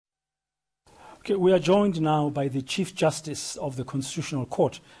Okay, we are joined now by the Chief Justice of the Constitutional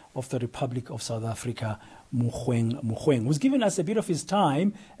Court of the Republic of South Africa, Mogoeng Mogoeng, who's given us a bit of his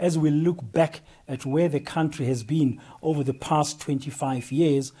time as we look back at where the country has been over the past 25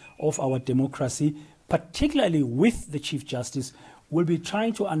 years of our democracy, particularly with the Chief Justice. We'll be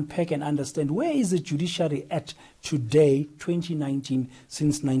trying to unpack and understand where is the judiciary at today, 2019,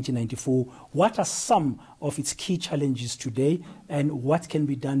 since 1994. What are some of its key challenges today and what can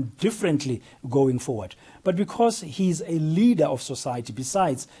be done differently going forward? But because he's a leader of society,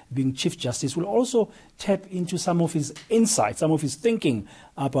 besides being Chief Justice, we'll also tap into some of his insights, some of his thinking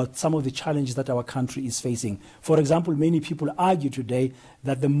about some of the challenges that our country is facing. For example, many people argue today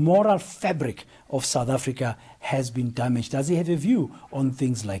that the moral fabric of South Africa has been damaged. Does he have a view on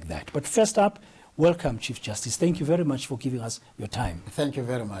things like that? But first up, welcome, Chief Justice. Thank you very much for giving us your time. Thank you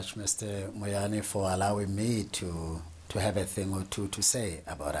very much, Mr. Moyane, for allowing me to have a thing or two to say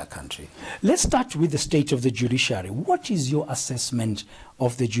about our country. Let's start with the state of the judiciary. What is your assessment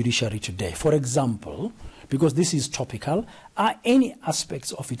of the judiciary today? For example, because this is topical, are any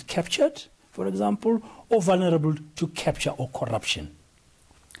aspects of it captured, for example, or vulnerable to capture or corruption?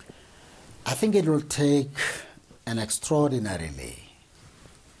 I think it will take an extraordinarily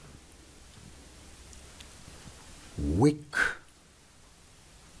weak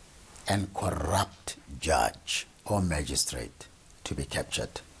and corrupt judge or magistrate to be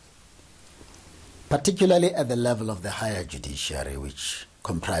captured, particularly at the level of the higher judiciary, which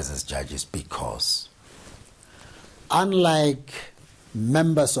comprises judges, because unlike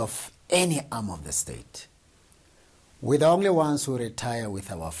members of any arm of the state, we're the only ones who retire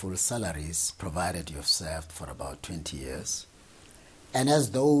with our full salaries, provided you've served for about 20 years. And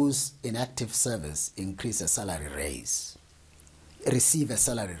as those in active service increase a salary raise, receive a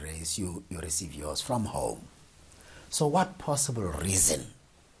salary raise, you receive yours from home. So what possible reason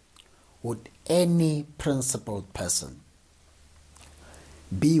would any principled person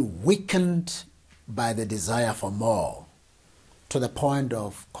be weakened by the desire for more to the point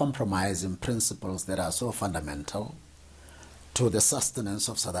of compromising principles that are so fundamental to the sustenance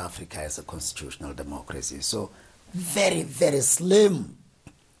of South Africa as a constitutional democracy? So very, very slim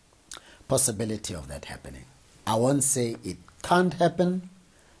possibility of that happening. I won't say it can't happen.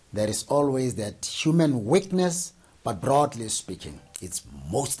 There is always that human weakness, but broadly speaking, it's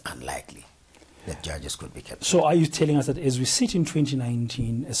most unlikely that judges could be captured. So are you telling us that as we sit in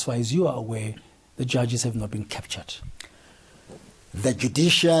 2019, as far as you are aware, the judges have not been captured? The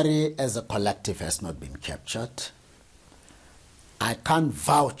judiciary as a collective has not been captured. I can't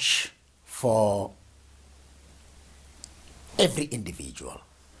vouch for every individual,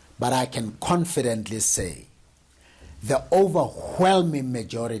 but I can confidently say the overwhelming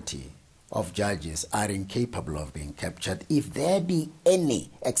majority of judges are incapable of being captured. If there be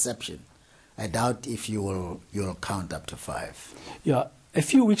any exception, I doubt if you'll count up to 5. Yeah. A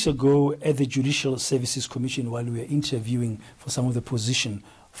few weeks ago at the Judicial Services Commission, while we were interviewing for some of the position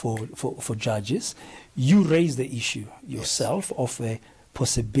for judges, you raised the issue yourself, yes, of the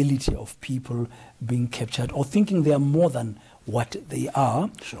possibility of people being captured or thinking they are more than what they are.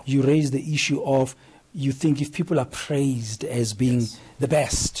 Sure. You raised the issue of, you think if people are praised as being, yes, the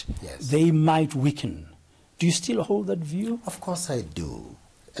best, yes, they might weaken. Do you still hold that view? Of course I do.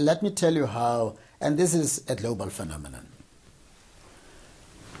 Let me tell you how, and this is a global phenomenon.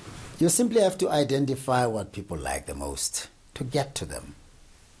 You simply have to identify what people like the most to get to them.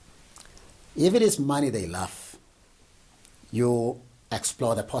 If it is money they love, you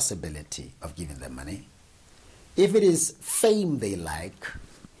explore the possibility of giving them money. If it is fame they like,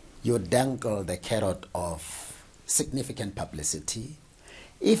 you dangle the carrot of significant publicity.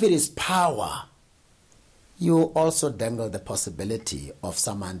 If it is power, you also dangle the possibility of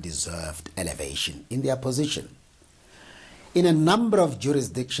some undeserved elevation in their position. In a number of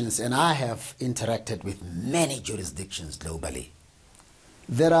jurisdictions, and I have interacted with many jurisdictions globally,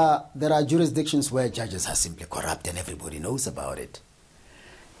 there are jurisdictions where judges are simply corrupt and everybody knows about it.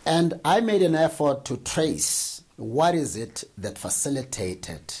 And I made an effort to trace what is it that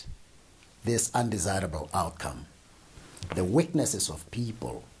facilitated this undesirable outcome. The weaknesses of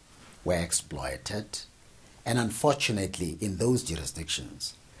people were exploited, and unfortunately in those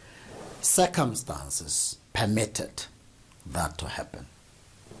jurisdictions, circumstances permitted that to happen.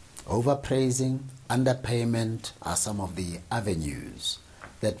 Overpraising, underpayment are some of the avenues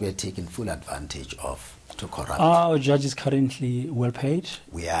that we're taking full advantage of to corrupt. Are our judges currently well paid?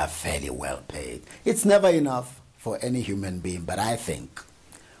 We are fairly well paid. It's never enough for any human being, but I think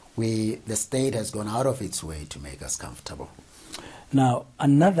the state has gone out of its way to make us comfortable. Now,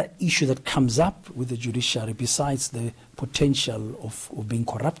 another issue that comes up with the judiciary, besides the potential of being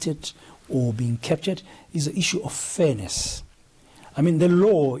corrupted or being captured is the issue of fairness. I mean, the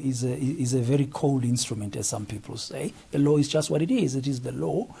law is a very cold instrument, as some people say. The law is just what it is. It is the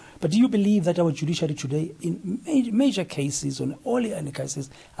law. But do you believe that our judiciary today, in major cases, on all the cases,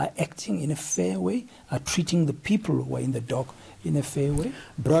 are acting in a fair way, are treating the people who are in the dock in a fair way?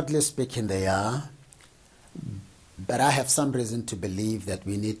 Broadly speaking, they are. But I have some reason to believe that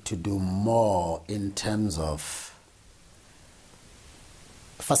we need to do more in terms of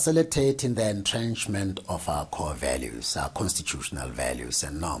facilitating the entrenchment of our core values, our constitutional values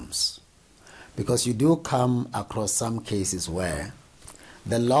and norms. Because you do come across some cases where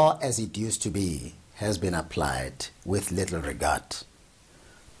the law as it used to be has been applied with little regard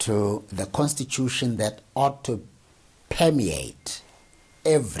to the constitution that ought to permeate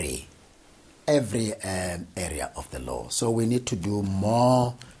every area of the law. So we need to do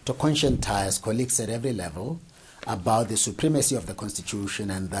more to conscientize colleagues at every level about the supremacy of the Constitution,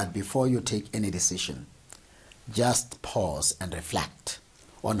 and that before you take any decision, just pause and reflect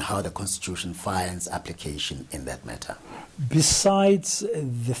on how the Constitution finds application in that matter. Besides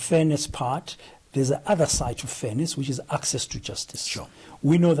the fairness part, there's the other side to fairness, which is access to justice. Sure.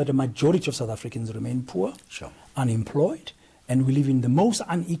 We know that the majority of South Africans remain poor, sure, unemployed, and we live in the most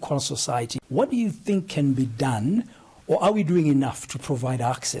unequal society. What do you think can be done, or are we doing enough to provide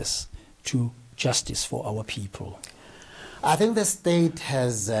access to justice for our people? I think the state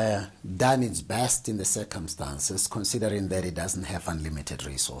has done its best in the circumstances, considering that it doesn't have unlimited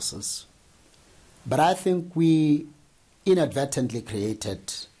resources. But I think we inadvertently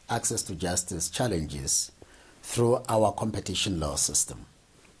created access to justice challenges through our competition law system.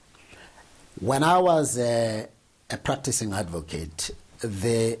 When I was a practicing advocate,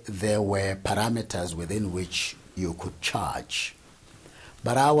 there were parameters within which you could charge.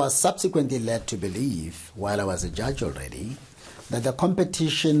 But I was subsequently led to believe, while I was a judge already, that the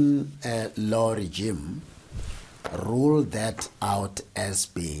competition law regime ruled that out as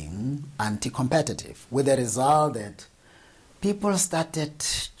being anti-competitive, with the result that people started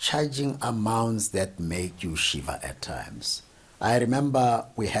charging amounts that make you shiver at times. I remember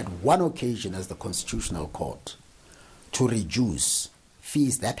we had one occasion as the Constitutional Court to reduce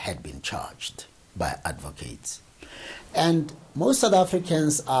fees that had been charged by advocates. And most South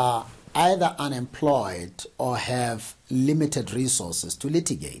Africans are either unemployed or have limited resources to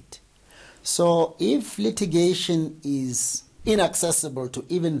litigate. So if litigation is inaccessible to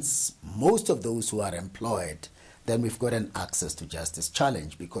even most of those who are employed, then we've got an access to justice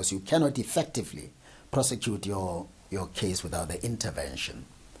challenge, because you cannot effectively prosecute your case without the intervention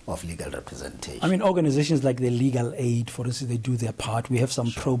of legal representation. I mean, organizations like the Legal Aid, for instance, they do their part. We have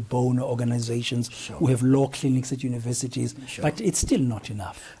some pro bono organizations who have law clinics at universities, but it's still not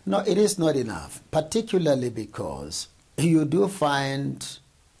enough. No, it is not enough, particularly because you do find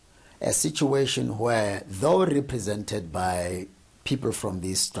a situation where, though represented by people from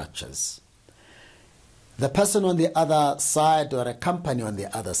these structures, the person on the other side or a company on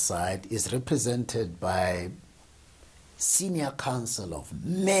the other side is represented by senior counsel of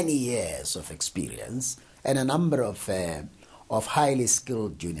many years of experience and a number of highly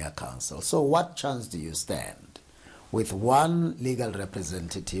skilled junior counsel. So what chance do you stand with one legal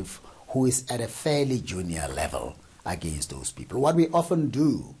representative who is at a fairly junior level against those people? What we often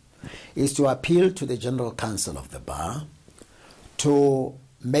do is to appeal to the General Counsel of the Bar to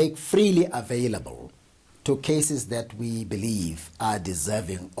make freely available to cases that we believe are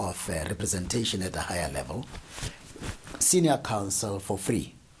deserving of representation at a higher level, senior counsel for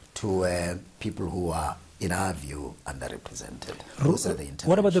free to people who are, in our view, underrepresented. Those are the interventions.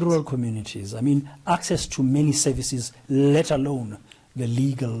 What about the rural communities? I mean, access to many services, let alone the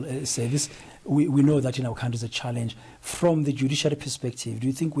legal service. We know that in our country is a challenge. From the judiciary perspective, do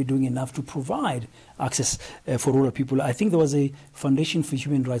you think we're doing enough to provide access for rural people? I think there was a Foundation for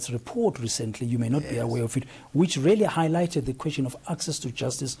Human Rights report recently, you may not be aware of it, which really highlighted the question of access to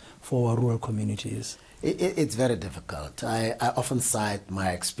justice for our rural communities. It's very difficult. I often cite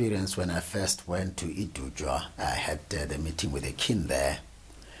my experience when I first went to Idujwa. I had the meeting with a kin there,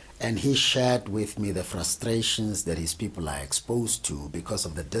 and he shared with me the frustrations that his people are exposed to because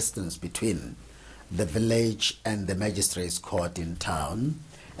of the distance between the village and the magistrate's court in town,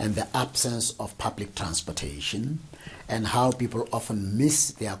 and the absence of public transportation, and how people often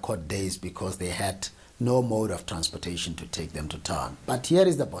miss their court days because they had no mode of transportation to take them to town. But here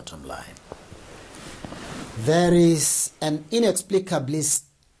is the bottom line. There is an inexplicably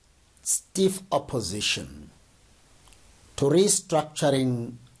stiff opposition to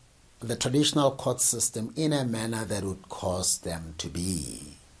restructuring the traditional court system in a manner that would cause them to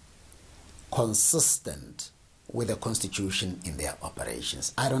be consistent with the Constitution in their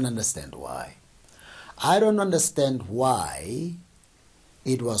operations. I don't understand why. I don't understand why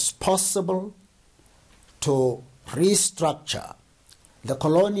it was possible to restructure the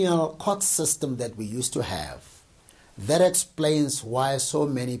colonial court system that we used to have. That explains why so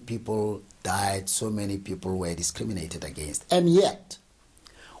many people died, so many people were discriminated against. And yet,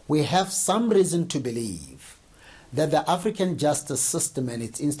 we have some reason to believe that the African justice system and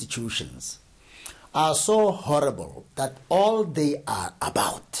its institutions are so horrible that all they are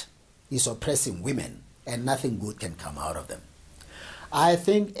about is oppressing women and nothing good can come out of them. I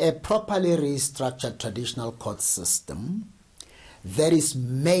think a properly restructured traditional court system that is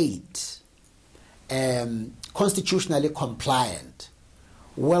made constitutionally compliant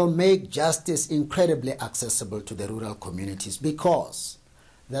will make justice incredibly accessible to the rural communities, because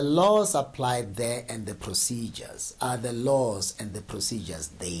the laws applied there and the procedures are the laws and the procedures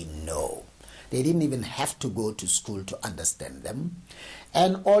they know. They didn't even have to go to school to understand them.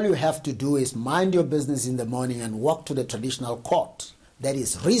 And all you have to do is mind your business in the morning and walk to the traditional court that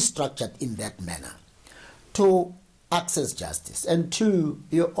is restructured in that manner to access justice. And two,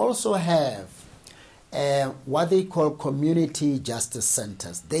 you also have what they call community justice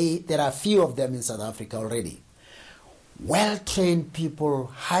centers. There are a few of them in South Africa already. Well-trained people,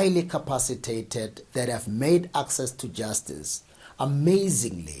 highly capacitated, that have made access to justice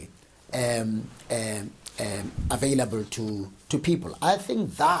amazingly available to people. I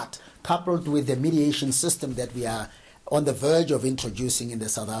think that, coupled with the mediation system that we are on the verge of introducing in the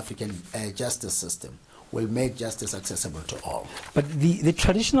South African justice system, will make justice accessible to all. But the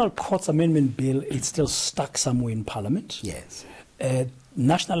traditional courts amendment bill is still stuck somewhere in Parliament. Yes.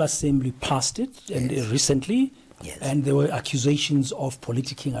 National Assembly passed it and recently. Yes. And there were accusations of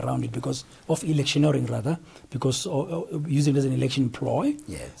politicking around it, because of electioneering rather, because using it as an election ploy.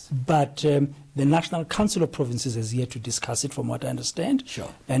 Yes. But the National Council of Provinces has yet to discuss it, from what I understand. Sure.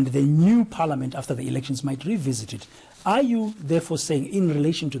 And the new parliament after the elections might revisit it. Are you therefore saying, in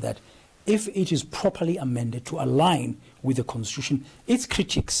relation to that, if it is properly amended to align with the Constitution, its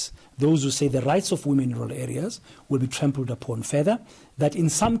critics, those who say the rights of women in rural areas will be trampled upon further, that in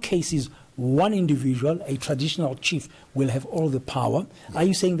some cases one individual, a traditional chief, will have all the power? Yeah. Are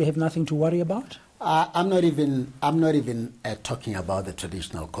you saying they have nothing to worry about? I'm not even talking about the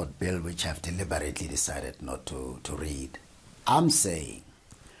traditional court bill, which I've deliberately decided not to read. I'm saying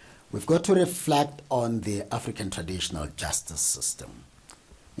we've got to reflect on the African traditional justice system,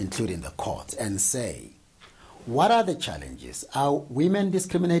 including the courts, and say, what are the challenges? Are women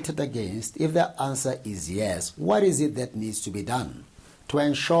discriminated against? If the answer is yes, what is it that needs to be done to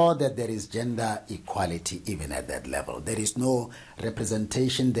ensure that there is gender equality even at that level? There is no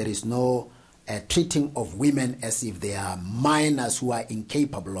representation, there is no treating of women as if they are minors who are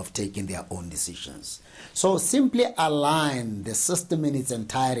incapable of taking their own decisions. So simply align the system in its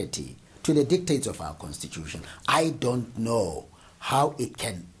entirety to the dictates of our Constitution. I don't know how it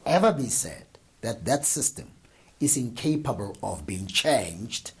can ever be said that that system is incapable of being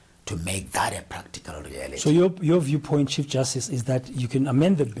changed to make that a practical reality. So your viewpoint, Chief Justice, is that you can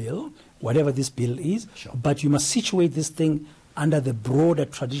amend the bill, whatever this bill is, sure, but you must situate this thing under the broader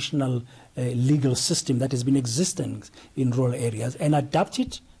traditional legal system that has been existing in rural areas, and adapt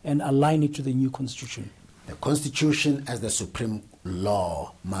it and align it to the new Constitution. The Constitution, as the supreme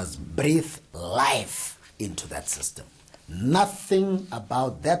law, must breathe life into that system. Nothing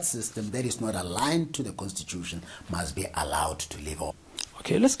about that system that is not aligned to the Constitution must be allowed to live on.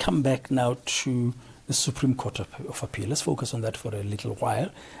 Okay, let's come back now to the Supreme Court of Appeal. Let's focus on that for a little while.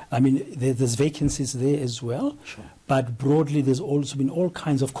 I mean, there's vacancies there as well, sure, but broadly there's also been all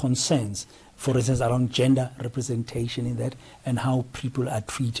kinds of concerns, for instance, around gender representation in that and how people are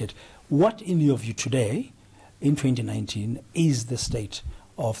treated. What, in your view today, in 2019, is the state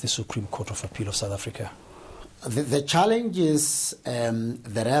of the Supreme Court of Appeal of South Africa? The challenges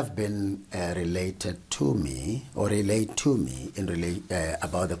that have been related to me or relate to me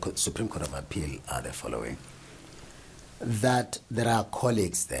about the Supreme Court of Appeal are the following. That there are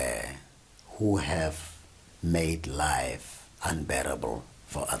colleagues there who have made life unbearable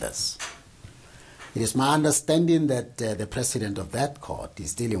for others. It is my understanding that the president of that court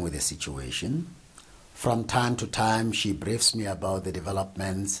is dealing with the situation. From time to time, she briefs me about the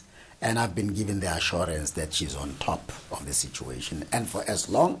developments, and I've been given the assurance that she's on top of the situation. And for as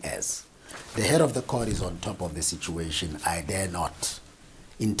long as the head of the court is on top of the situation, I dare not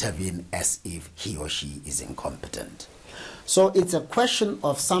intervene as if he or she is incompetent. So it's a question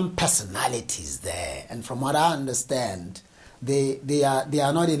of some personalities there. And from what I understand, they are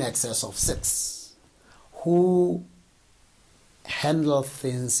not in excess of 6 who handle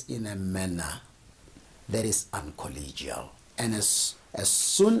things in a manner that is uncollegial. And as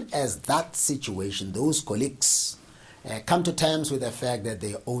soon as that situation, those colleagues come to terms with the fact that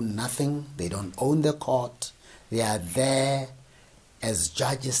they own nothing, they don't own the court, they are there as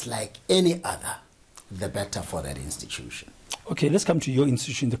judges like any other, the better for that institution. Okay, let's come to your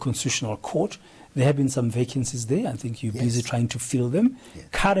institution, the Constitutional Court. There have been some vacancies there. I think you're busy trying to fill them. Yes.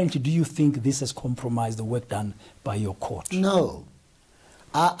 Currently, do you think this has compromised the work done by your court? No.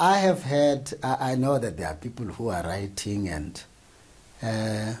 I have heard, I know that there are people who are writing and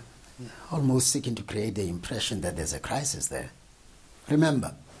almost seeking to create the impression that there's a crisis there.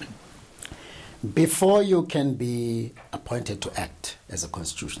 Remember, before you can be appointed to act as a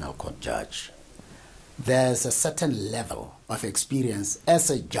Constitutional Court judge, there's a certain level of experience as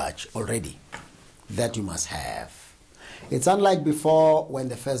a judge already that you must have. It's unlike before when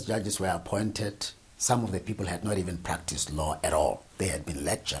the first judges were appointed, some of the people had not even practiced law at all. They had been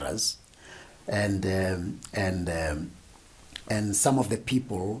lecturers, and some of the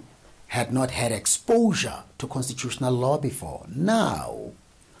people had not had exposure to constitutional law before. Now,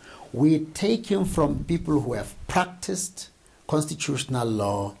 we take him from people who have practiced constitutional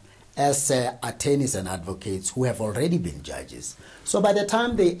law as attorneys and advocates who have already been judges. So by the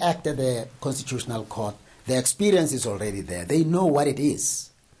time they act at the Constitutional Court, the experience is already there. They know what it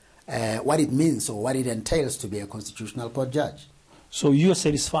is, what it means, or what it entails to be a Constitutional Court judge. So you are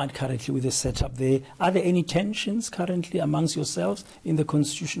satisfied currently with the setup there. Are there any tensions currently amongst yourselves in the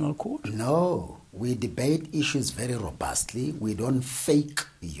Constitutional Court? No. We debate issues very robustly. We don't fake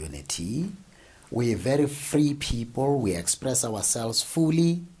unity. We're very free people. We express ourselves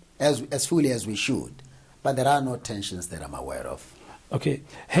fully, as fully as we should. But there are no tensions that I'm aware of. Okay.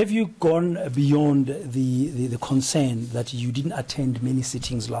 Have you gone beyond the concern that you didn't attend many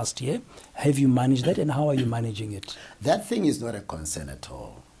sittings last year? Have you managed that, and how are you managing it? That thing is not a concern at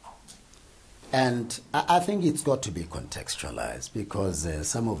all. And I think it's got to be contextualized, because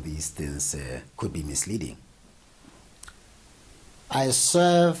some of these things could be misleading. I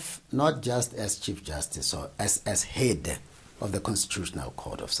serve not just as Chief Justice or as head of the Constitutional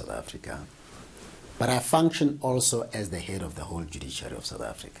Court of South Africa, but I function also as the head of the whole judiciary of South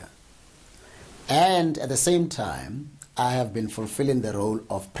Africa. And at the same time, I have been fulfilling the role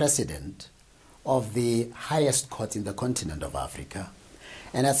of president of the highest court in the continent of Africa.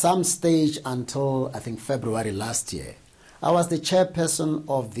 And at some stage until, I think, February last year, I was the chairperson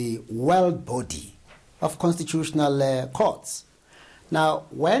of the world body of constitutional courts. Now,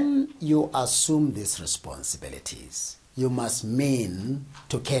 when you assume these responsibilities, you must mean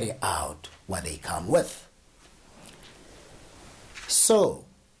to carry out what they come with. So,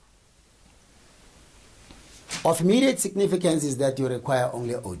 of immediate significance is that you require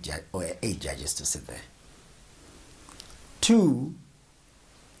only 8 judges to sit there. 2,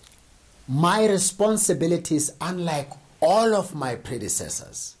 my responsibilities, unlike all of my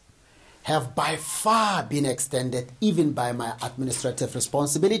predecessors, have by far been extended even by my administrative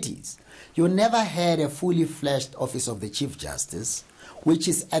responsibilities. You never had a fully fledged office of the Chief Justice, which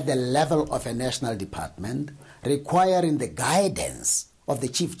is at the level of a national department, requiring the guidance of the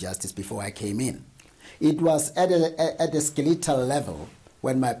Chief Justice before I came in. It was at the skeletal level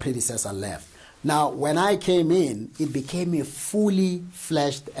when my predecessor left. Now, when I came in, it became a fully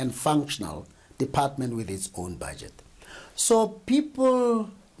fledged and functional department with its own budget. So people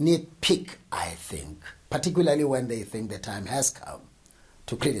nitpick, I think, particularly when they think the time has come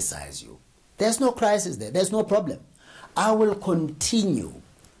to criticize you. There's no crisis there. There's no problem. I will continue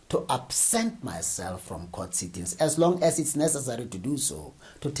to absent myself from court sittings as long as it's necessary to do so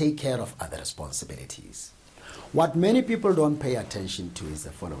to take care of other responsibilities. What many people don't pay attention to is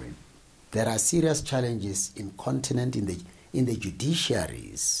the following. There are serious challenges in the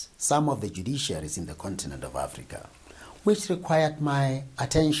judiciaries, some of the judiciaries in the continent of Africa, which required my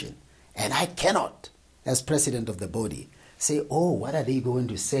attention. And I cannot, as president of the body, say, oh, what are they going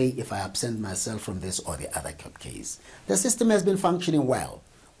to say if I absent myself from this or the other case? The system has been functioning well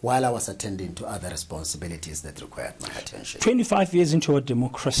while I was attending to other responsibilities that required my attention. 25 years into our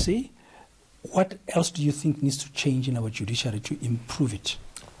democracy, what else do you think needs to change in our judiciary to improve it?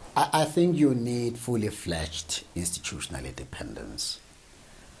 I think you need fully fledged institutional independence.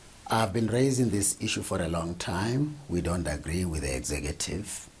 I've been raising this issue for a long time. We don't agree with the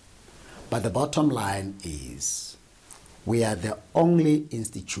executive. But the bottom line is we are the only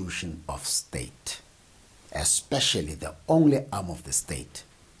institution of state, especially the only arm of the state,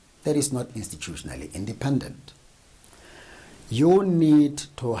 that is not institutionally independent. You need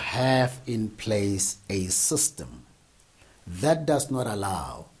to have in place a system that does not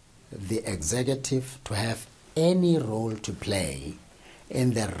allow the executive to have any role to play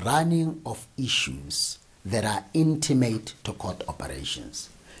in the running of issues that are intimate to court operations.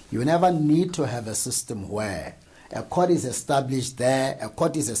 You never need to have a system where a court is established there, a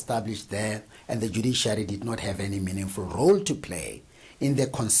court is established there, and the judiciary did not have any meaningful role to play in the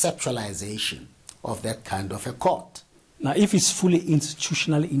conceptualization of that kind of a court. Now, if it's fully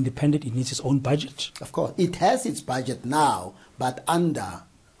institutionally independent, it needs its own budget. Of course, it has its budget now, but under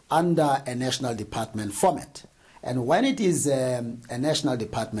a national department format. And when it is a national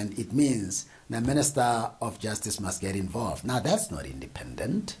department, it means the Minister of Justice must get involved. Now, that's not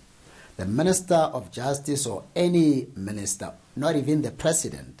independent. The Minister of Justice or any minister, not even the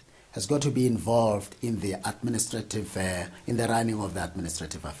President, has got to be involved in the administrative, in the running of the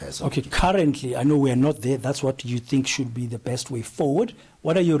administrative affairs. Okay, currently, I know we are not there. That's what you think should be the best way forward.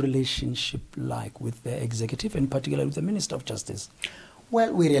 What are your relationship like with the executive, and particularly with the Minister of Justice?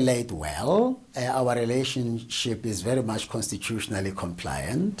 Well, we relate well. Our relationship is very much constitutionally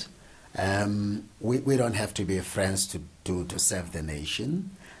compliant. We don't have to be friends to serve the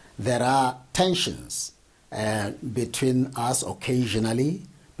nation. There are tensions between us occasionally,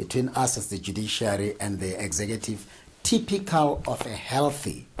 between us as the judiciary and the executive, typical of a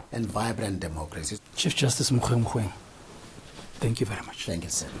healthy and vibrant democracy. Chief Justice Mogoeng Mogoeng, thank you very much. Thank you,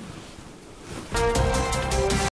 sir.